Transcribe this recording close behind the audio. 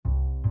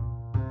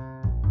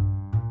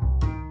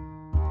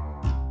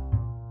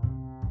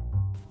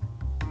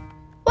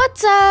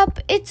What's up?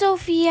 It's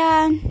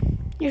Sophia,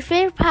 your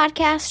favorite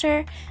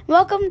podcaster.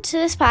 Welcome to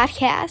this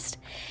podcast.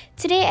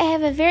 Today I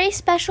have a very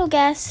special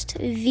guest,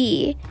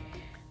 V.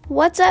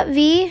 What's up,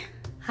 V?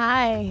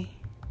 Hi.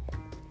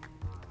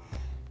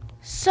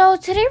 So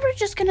today we're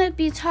just gonna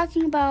be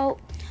talking about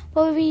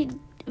what we've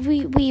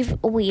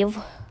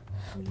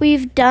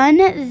done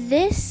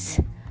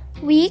this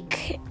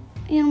week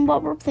and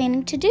what we're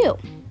planning to do.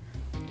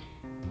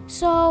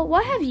 So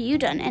what have you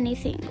done?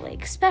 Anything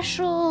like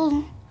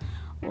special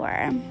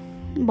or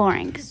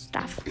boring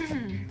stuff?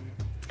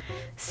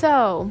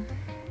 So,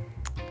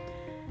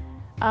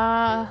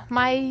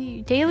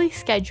 my daily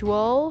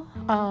schedule,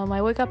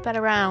 I wake up at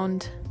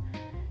around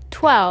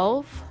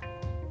 12.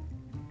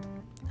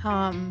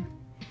 I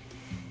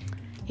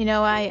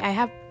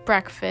have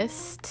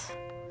breakfast.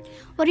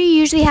 What do you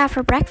usually have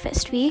for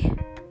breakfast, V?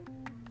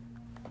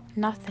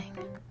 Nothing.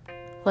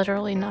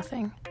 Literally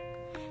nothing.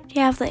 Do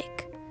you have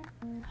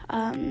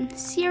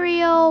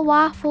cereal,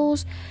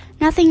 waffles?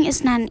 Nothing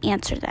is not an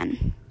answer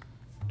then.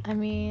 I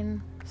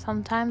mean,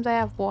 sometimes I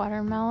have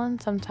watermelon,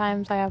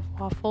 sometimes I have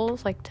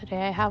waffles. Like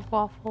today I have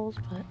waffles,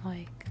 but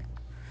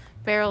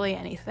barely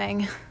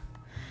anything.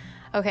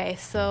 Okay,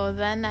 so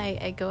then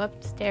I go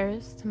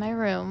upstairs to my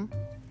room.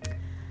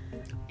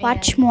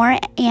 Watch more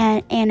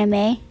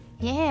anime.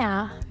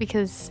 Yeah,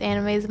 because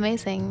anime is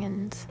amazing,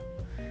 and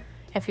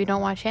if you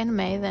don't watch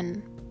anime,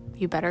 then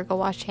you better go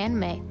watch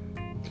anime.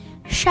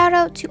 Shout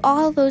out to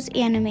all those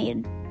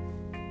animated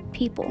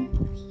people.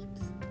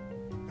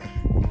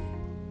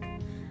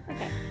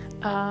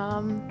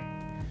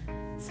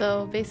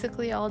 So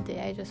basically all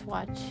day I just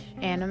watch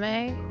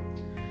anime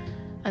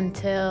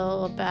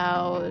until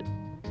about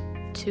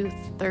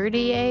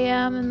 2:30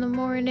 a.m. in the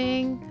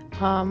morning.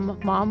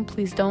 Mom,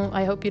 please don't,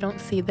 I hope you don't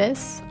see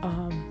this.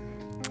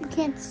 You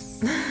can't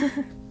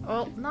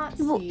Well, not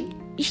see.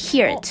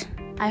 Hear it.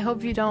 I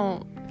hope you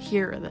don't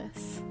hear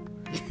this.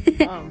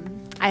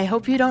 I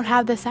hope you don't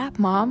have this app,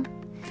 Mom,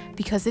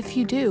 because if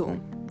you do,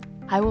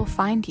 I will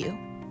find you.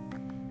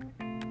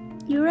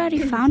 You already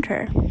found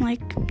her.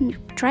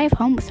 Drive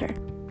home with her.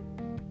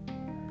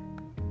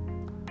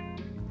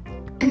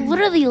 You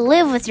literally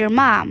live with your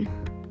mom.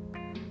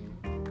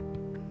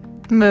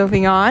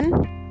 Moving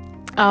on.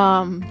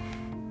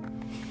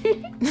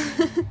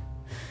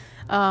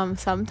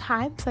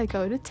 Sometimes I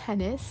go to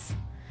tennis.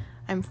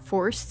 I'm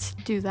forced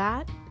to do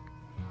that.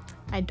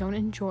 I don't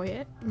enjoy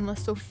it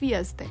unless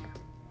Sophia's there.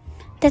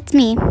 That's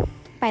me,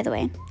 by the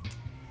way.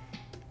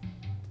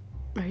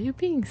 Are you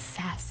being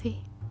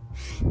sassy?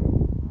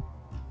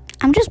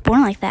 I'm just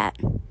born like that.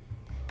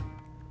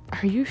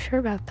 Are you sure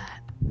about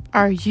that?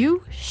 Are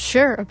you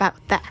sure about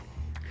that?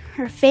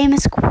 Her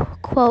famous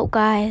quote,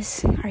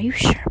 guys. Are you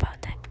sure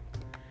about that?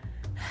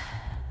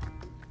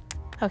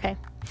 Okay,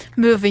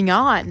 moving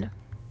on.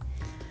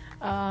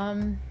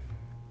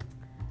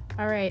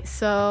 Alright,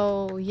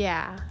 so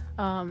yeah,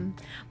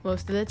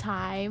 most of the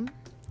time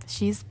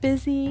she's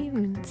busy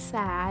and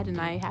sad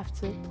and I have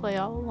to play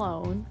all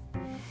alone.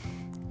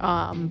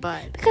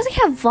 But because I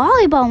have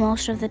volleyball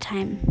most of the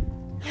time.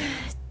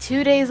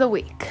 2 days a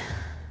week.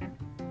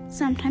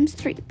 Sometimes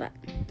 3, but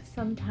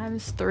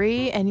sometimes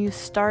 3, and you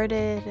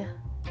started,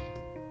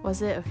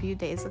 was it a few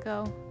days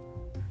ago?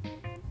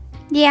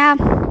 Yeah,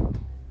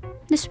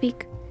 this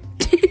week.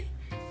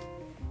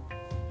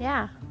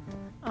 Yeah.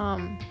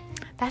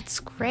 That's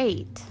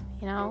great,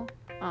 yeah.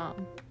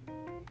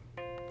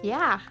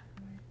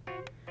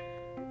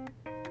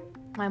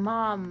 My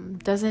mom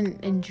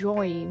doesn't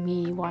enjoy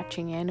me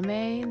watching anime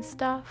and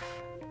stuff.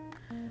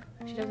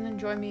 She doesn't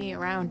enjoy me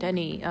around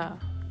any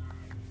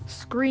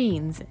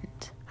screens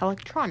and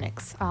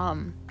electronics.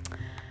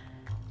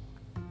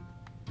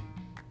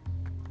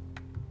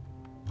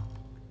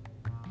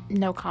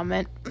 No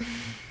comment.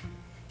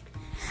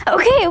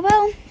 Okay,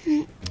 well,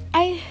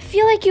 I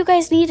feel like you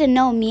guys need to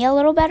know me a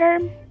little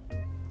better.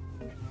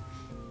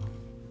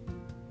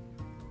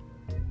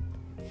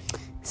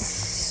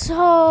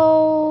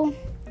 So,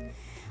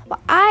 what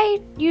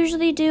I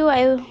usually do,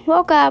 I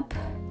woke up,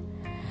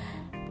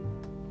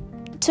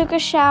 took a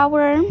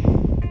shower,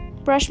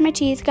 brushed my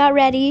teeth, got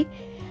ready,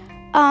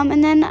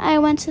 and then I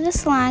went to the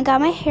salon, got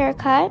my hair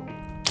cut.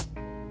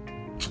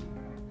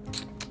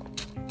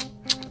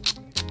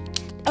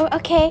 Oh,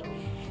 okay,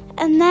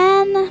 and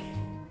then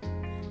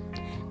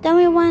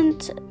we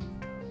went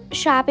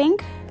shopping.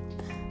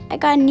 I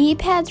got knee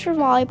pads for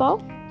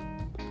volleyball.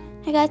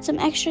 I got some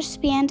extra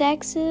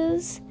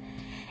spandexes,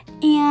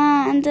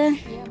 and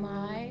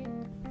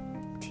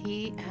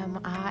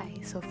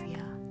TMI,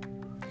 Sophia.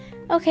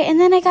 Okay, and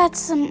then I got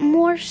some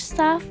more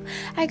stuff.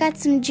 I got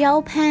some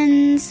gel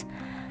pens.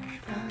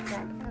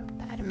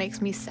 That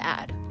makes me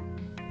sad.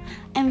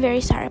 I'm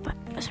very sorry about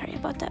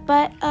that.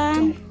 But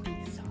Don't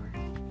be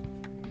sorry.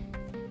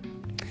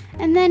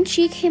 And then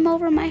she came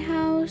over my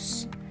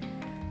house.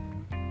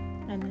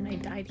 And then I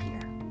died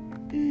here.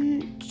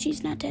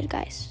 She's not dead,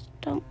 guys.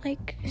 Don't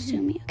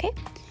sue me, okay?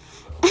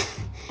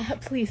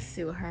 Please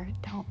sue her.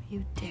 Don't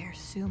you dare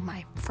sue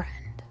my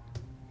friend.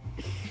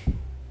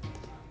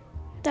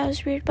 That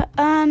was weird, but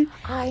I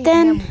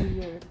am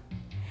weird.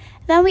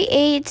 Then we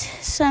ate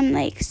some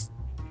like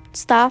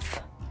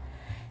stuff,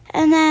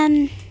 and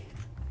then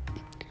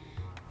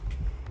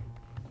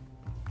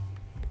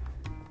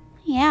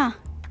yeah,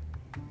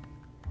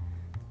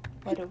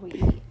 What did we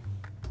eat?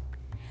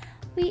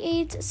 we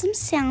ate some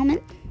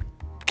salmon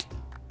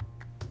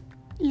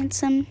and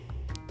some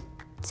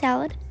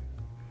salad,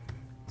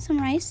 some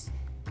rice.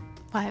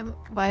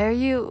 Why are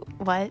you,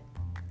 what?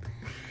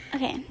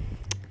 Okay,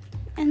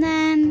 and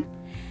then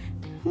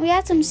we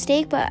had some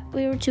steak, but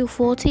we were too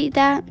full to eat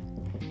that.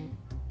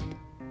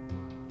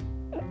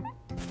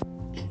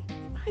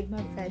 I'm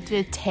a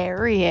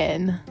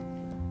vegetarian.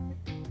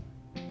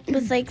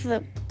 With like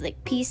the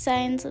peace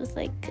signs with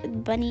like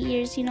bunny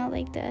ears, you know,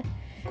 like the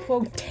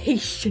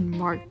Quotation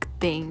mark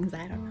things.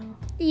 I don't know.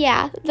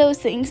 yeah, those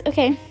things.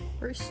 Okay.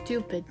 We're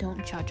stupid.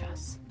 Don't judge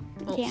us.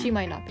 Well, Yeah. she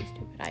might not be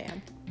stupid. I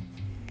am.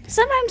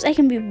 Sometimes I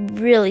can be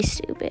really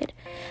stupid,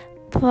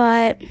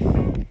 but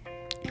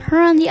her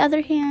on the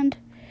other hand,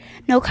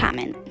 no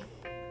comment.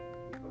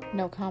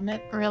 No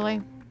comment,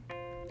 really?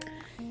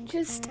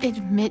 Just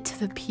admit to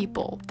the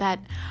people that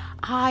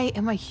I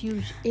am a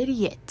huge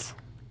idiot.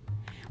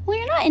 Well,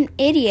 you're not an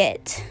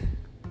idiot.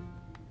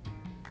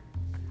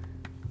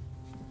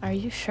 Are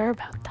you sure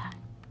about that?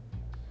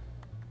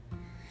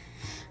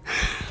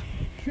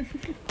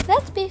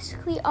 That's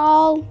basically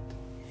all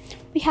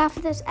we have for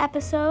this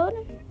episode.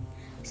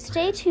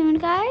 Stay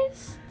tuned,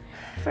 guys,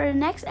 for the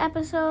next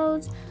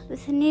episodes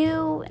with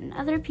new and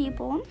other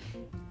people.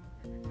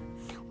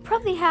 We'll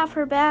probably have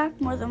her back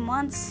more than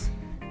once.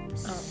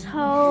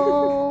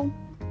 So,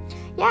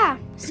 yeah,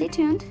 stay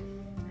tuned.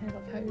 I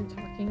love how you're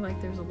talking like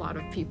there's a lot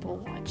of people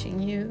watching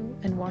you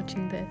and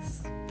watching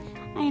this.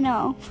 I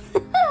know.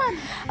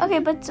 Okay,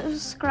 but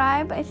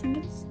subscribe. I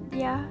think it's,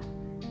 yeah.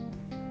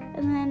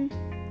 And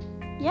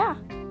then, yeah.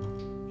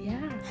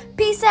 Yeah.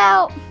 Peace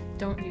out.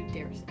 Don't you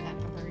dare say that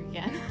ever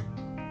again.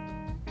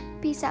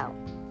 Peace out.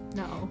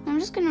 No. I'm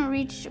just going to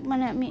reach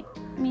when it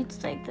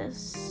meets like the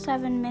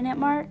 7-minute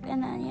mark.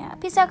 And then, yeah.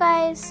 Peace out,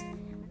 guys.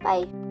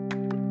 Bye.